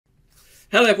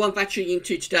Hello everyone, back to you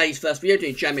into today's first video,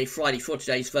 doing JMA Friday for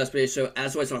today's first video. So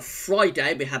as always on a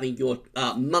Friday, we're having your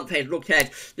month ahead look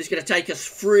ahead. This is going to take us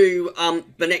through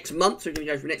the next month. So we're going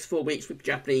to go for the next 4 weeks with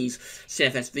Japanese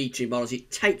CFS V2 models. It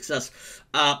takes us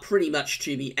pretty much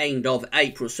to the end of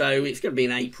April. So it's going to be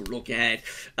an April look ahead,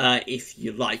 if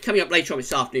you like. Coming up later on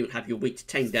this afternoon, we'll have your week to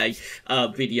 10 day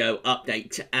video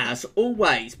update as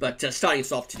always. But starting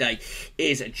us off today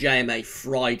is JMA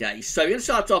Friday. So we're going to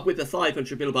start off with the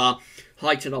 500 millibar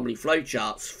height anomaly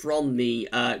flowcharts from the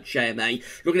JMA,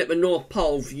 looking at the North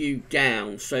Pole view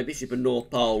down. So this is the North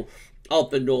Pole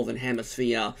of the Northern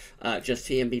Hemisphere, just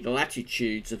here, and the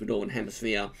latitudes of the Northern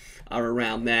Hemisphere are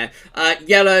around there.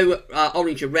 Yellow,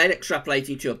 orange and red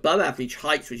extrapolating to above average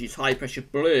heights, which is high pressure.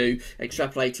 Blue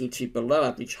extrapolating to below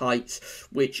average heights,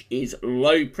 which is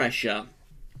low pressure.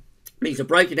 Means to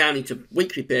break it down into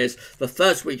weekly pairs. The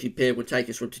first weekly pair will take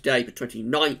us from today, the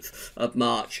 29th of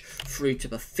March, through to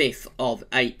the 5th of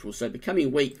April. So the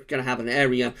coming week, we're going to have an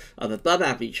area of above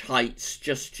average heights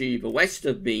just to the west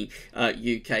of the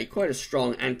UK. Quite a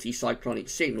strong anticyclonic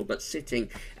signal, but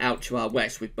sitting out to our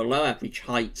west with below average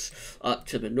heights up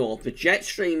to the north. The jet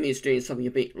stream is doing something a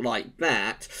bit like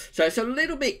that. So it's a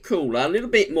little bit cooler, a little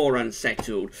bit more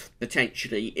unsettled,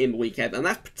 potentially, in the weekend. And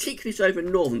that's particularly so over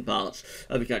northern parts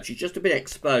of the country. Just a bit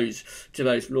exposed to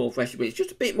those northwest winds,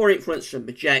 just a bit more influence from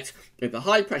the jet with the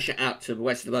high pressure out to the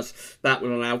west of us. That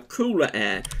will allow cooler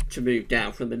air to move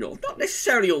down from the north. Not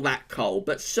necessarily all that cold,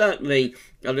 but certainly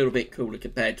a little bit cooler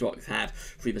compared to what we've had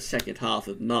through the second half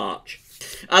of March.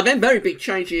 Then very big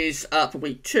changes for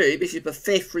week 2. This is the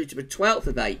 5th through to the 12th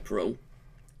of April.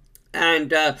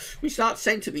 And we start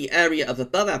centre the area of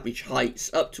above average heights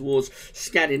up towards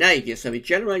Scandinavia. So we're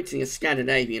generating a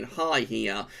Scandinavian high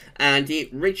here, and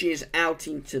it ridges out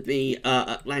into the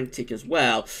Atlantic as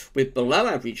well, with below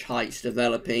average heights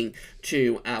developing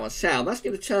to our south. That's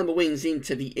going to turn the winds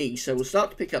into the east, so we'll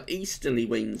start to pick up easterly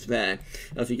winds there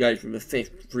as we go from the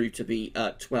 5th through to the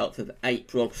 12th of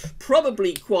April.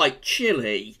 Probably quite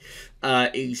chilly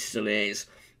easterlies.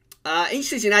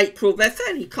 Easterlies in April, they're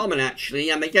fairly common actually,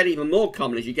 and they get even more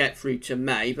common as you get through to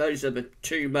May. Those are the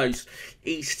two most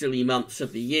easterly months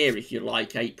of the year, if you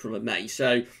like, April and May.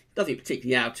 So nothing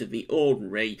particularly out of the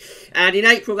ordinary. And in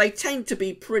April, they tend to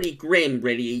be pretty grim,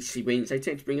 really, easterly winds. They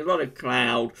tend to bring a lot of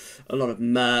cloud, a lot of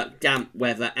murk, damp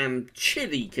weather, and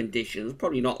chilly conditions.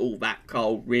 Probably not all that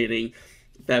cold, really.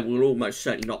 There will almost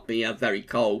certainly not be a very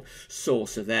cold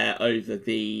source of air over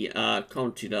the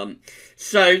continent.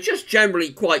 So just generally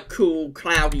quite cool,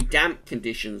 cloudy, damp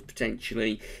conditions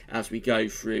potentially as we go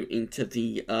through into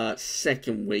the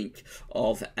second week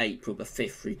of April, the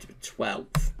 5th through to the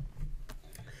 12th.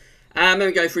 And then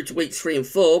we go through to weeks 3 and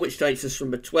 4, which takes us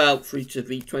from the 12th through to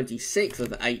the 26th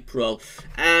of April.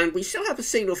 And we still have a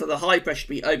signal for the high pressure to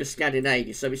be over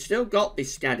Scandinavia. So we've still got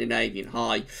this Scandinavian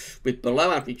high with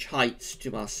below average heights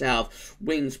to our south,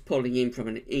 winds pulling in from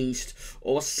an east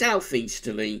or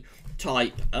southeasterly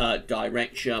type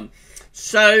direction.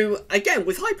 So again,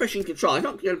 with high pressure in control, it's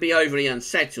not going to be overly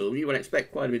unsettled. You would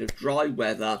expect quite a bit of dry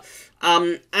weather,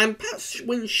 and perhaps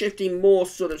winds shifting more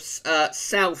sort of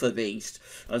south of east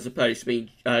as opposed to being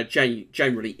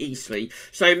generally easterly.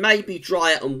 So maybe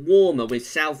drier and warmer with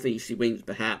southeasterly winds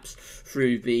perhaps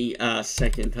through the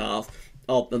second half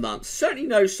of the month. Certainly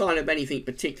no sign of anything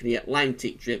particularly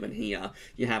Atlantic driven here,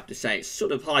 you have to say. It's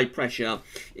sort of high pressure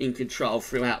in control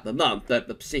throughout the month. The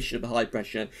position of the high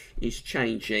pressure is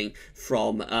changing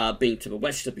from being to the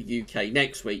west of the UK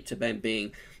next week to then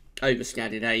being over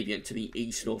Scandinavia to the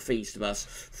east northeast of us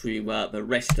through the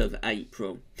rest of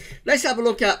April. Let's have a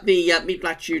look at the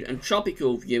mid-latitude and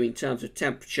tropical view in terms of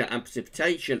temperature and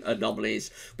precipitation anomalies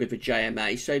with the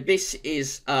JMA. So this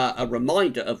is a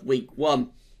reminder of week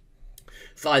 1.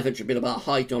 500 millibar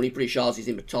height only. British Isles is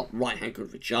in the top right hand corner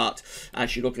of the chart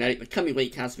as you're looking at it. The coming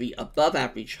week has the above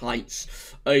average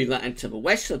heights over and to the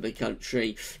west of the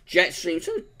country. Jet stream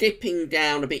sort of dipping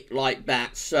down a bit like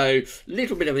that, so a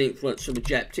little bit of an influence from the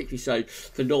jet, particularly so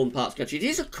for northern parts of the country. It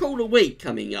is a cooler week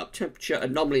coming up. Temperature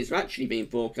anomalies are actually being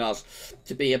forecast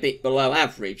to be a bit below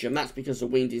average, and that's because the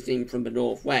wind is in from the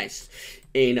northwest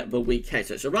in the weekend.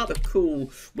 So it's a rather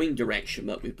cool wind direction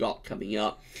that we've got coming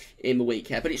up in the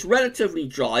weekend, but it's relatively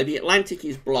dry. The Atlantic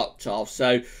is blocked off,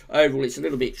 so overall it's a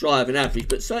little bit drier than average,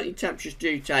 but certainly temperatures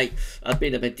do take a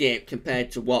bit of a dip compared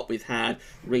to what we've had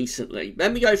recently.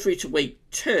 Then we go through to week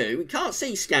 2. We can't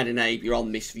see Scandinavia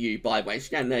on this view, by the way.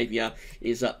 Scandinavia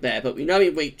is up there, but we know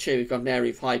in week 2 we've got an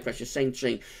area of high pressure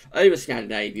centering over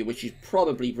Scandinavia, which is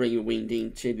probably bringing wind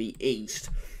into the east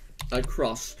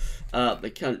across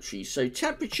the country. So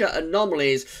temperature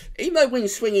anomalies, even though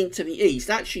winds swinging to the east,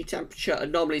 actually temperature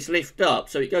anomalies lift up.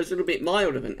 So it goes a little bit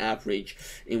milder than average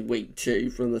in week 2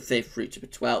 from the 5th through to the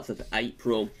 12th of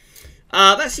April.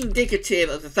 That's indicative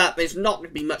of the fact there's not going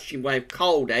to be much in way of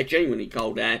cold air, genuinely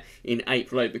cold air, in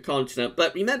April over the continent.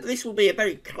 But remember, this will be a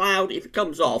very cloudy, if it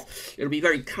comes off, it'll be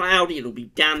very cloudy, it'll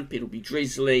be damp, it'll be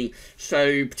drizzly.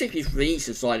 So particularly for the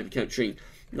eastern side of the country,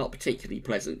 not particularly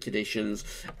pleasant conditions.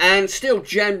 And still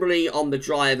generally on the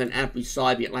drier than average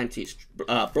side, the Atlantic's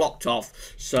blocked off.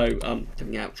 So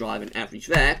coming out drier than average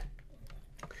there.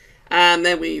 And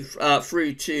then we've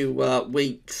through to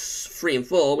weeks 3 and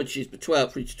 4, which is the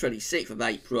 12th through to 26th of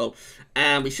April.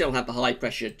 And we still have the high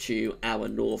pressure to our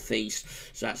northeast.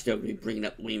 So that's still going to be bringing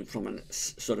up wind from a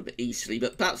sort of easterly,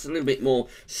 but perhaps a little bit more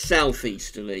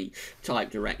southeasterly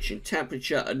type direction.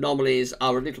 Temperature anomalies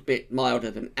are a little bit milder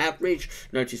than average.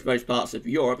 Notice most parts of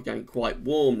Europe are going quite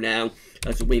warm now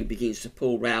as the wind begins to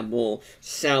pull round more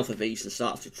south of east and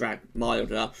starts to drag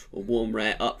milder or warmer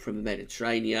air up from the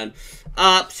Mediterranean.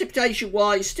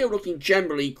 Precipitation-wise, still looking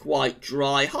generally quite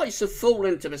dry. Heights have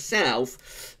fallen to the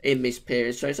south in this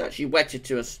period, so it's actually wetter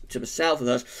to the south of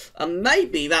us, and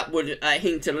maybe that would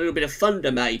hint at a little bit of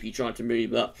thunder maybe trying to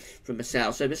move up from the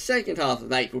south. So the second half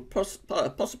of April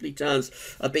possibly turns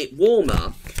a bit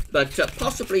warmer, but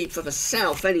possibly for the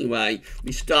south anyway,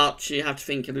 we start to have to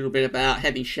think a little bit about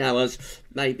heavy showers,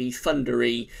 maybe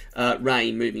thundery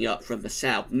rain moving up from the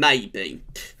south, maybe.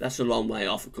 That's a long way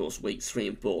off, of course, weeks 3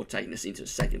 and 4, taking us into the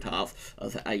second half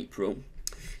of April.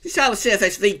 This is how the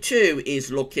CFS V2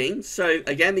 is looking. So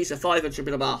again, these are 500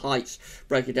 millibar heights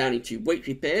broken down into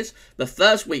weekly pairs. The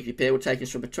first weekly pair will take us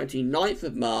from the 29th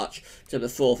of March to the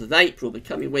 4th of April. The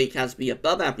coming week has the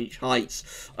above average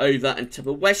heights over and to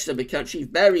the west of the country,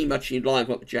 very much in line with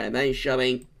what the JMA is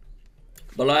showing.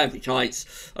 Below average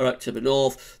heights are up to the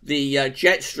north. The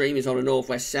jet stream is on a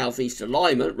northwest-southeast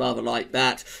alignment, rather like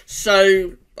that.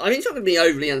 So I mean, it's not going to be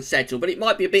overly unsettled, but it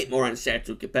might be a bit more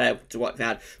unsettled compared to what we've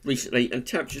had recently, and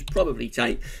temperatures probably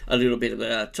take a little bit of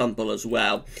a tumble as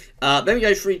well. Then we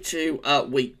go through to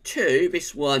week 2.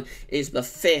 This one is the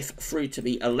 5th through to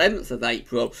the 11th of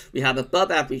April. We have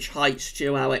above average heights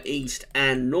to our east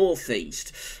and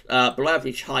northeast. Below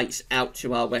average heights out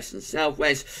to our west and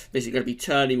southwest. This is going to be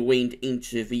turning wind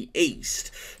into the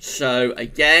east. So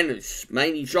again, it's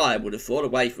mainly dry, I would have thought,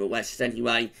 away from the west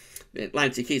anyway. The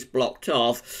Atlantic is blocked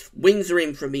off. Winds are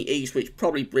in from the east, which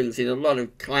probably brings in a lot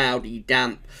of cloudy,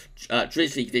 damp,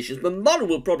 drizzly conditions. The model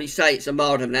will probably say it's a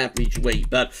milder than average week,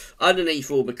 but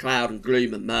underneath all the cloud and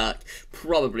gloom and murk,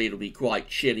 probably it'll be quite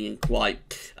chilly and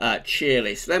quite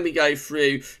cheerless. Then we go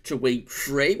through to week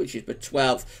 3, which is the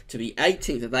 12th to the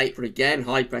 18th of April. Again,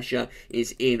 high pressure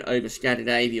is in over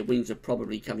Scandinavia. Winds are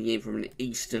probably coming in from an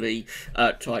easterly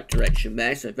type direction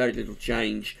there, so very little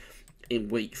change in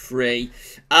week 3,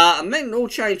 and then all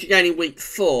change again in week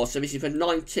 4. So this is the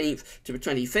 19th to the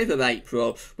 25th of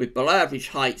April, with below average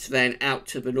heights then out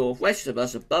to the northwest of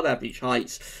us, above average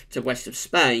heights to west of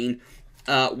Spain.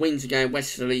 Winds are going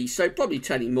westerly, so probably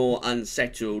turning more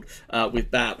unsettled, with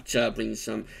that bringing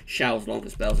some showers, longer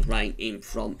spells of rain in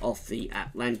from off the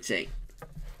Atlantic.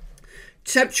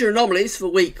 Temperature anomalies for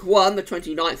week 1, the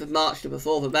 29th of March to the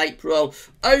 4th of April.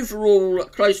 Overall,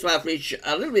 close to average,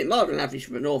 a little bit milder than average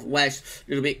for the north and west, a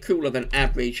little bit cooler than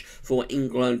average for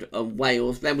England and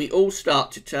Wales. Then we all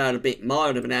start to turn a bit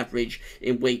milder than average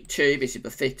in week 2. This is the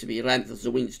 5th to the 11th as the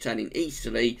winds turning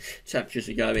easterly. Temperatures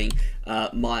are going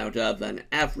milder than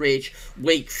average.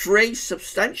 Week 3,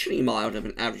 substantially milder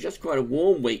than average. That's quite a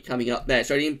warm week coming up there.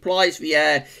 So it implies the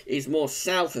air is more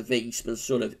south of east than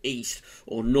sort of east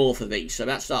or north of east. So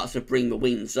that starts to bring the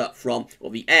winds up from,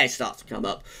 or the air starts to come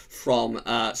up from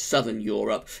southern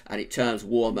Europe, and it turns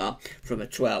warmer from the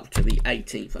 12th to the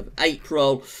 18th of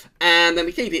April. And then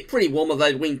we keep it pretty warm,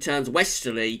 although the wind turns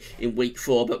westerly in week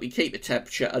 4, but we keep the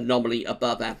temperature anomaly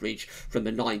above average from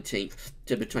the 19th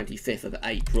to the 25th of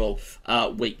April.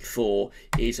 Week 4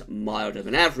 is milder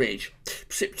than average.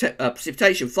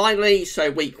 Precipitation finally, so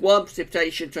week 1,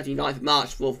 precipitation 29th of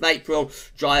March, 4th of April,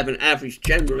 drier than average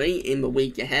generally in the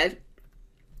week ahead.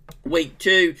 Week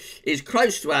 2 is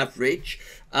close to average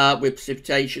with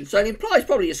precipitation, so it implies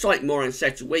probably a slightly more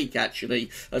unsettled week actually,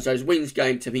 as those winds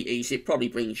going to the east. It probably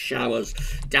brings showers,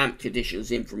 damp conditions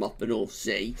in from off the North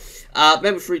Sea.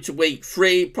 Then we're through to week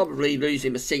 3, probably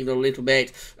losing the signal a little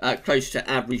bit, close to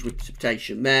average with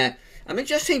precipitation there. And then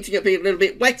just hinting at being a little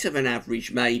bit wetter than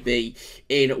average maybe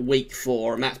in week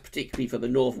 4, and that's particularly for the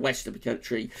northwest of the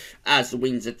country as the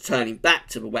winds are turning back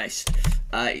to the west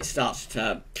it starts to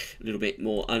turn a little bit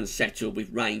more unsettled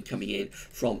with rain coming in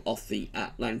from off the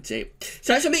Atlantic.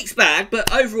 So it's a mixed bag,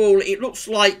 but overall it looks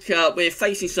like we're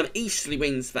facing some easterly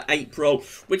winds for April,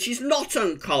 which is not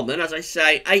uncommon. As I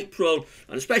say, April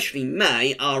and especially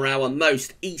May are our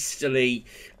most easterly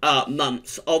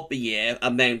months of the year,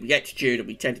 and then we get to June and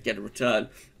we tend to get a return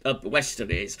of the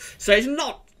westerlies. So it's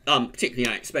not particularly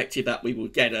unexpected that we will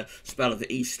get a spell of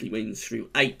the easterly winds through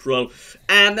April,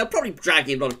 and they'll probably drag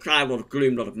in a lot of cloud, a lot of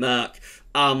gloom, a lot of murk.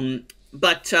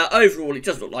 But overall, it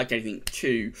doesn't look like anything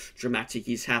too dramatic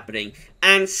is happening.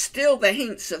 And still, the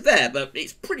hints are there, but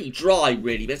it's pretty dry,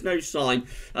 really. There's no sign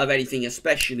of anything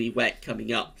especially wet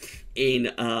coming up in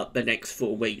the next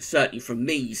 4 weeks, certainly from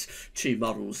these two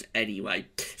models anyway.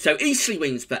 So easterly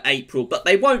winds for April, but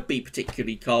they won't be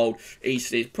particularly cold.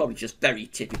 Easterly is probably just very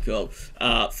typical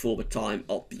for the time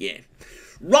of the year.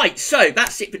 Right, so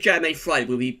that's it for JMA Friday.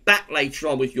 We'll be back later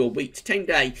on with your week to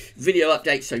 10-day video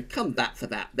update, so come back for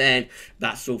that then.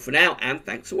 That's all for now, and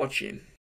thanks for watching.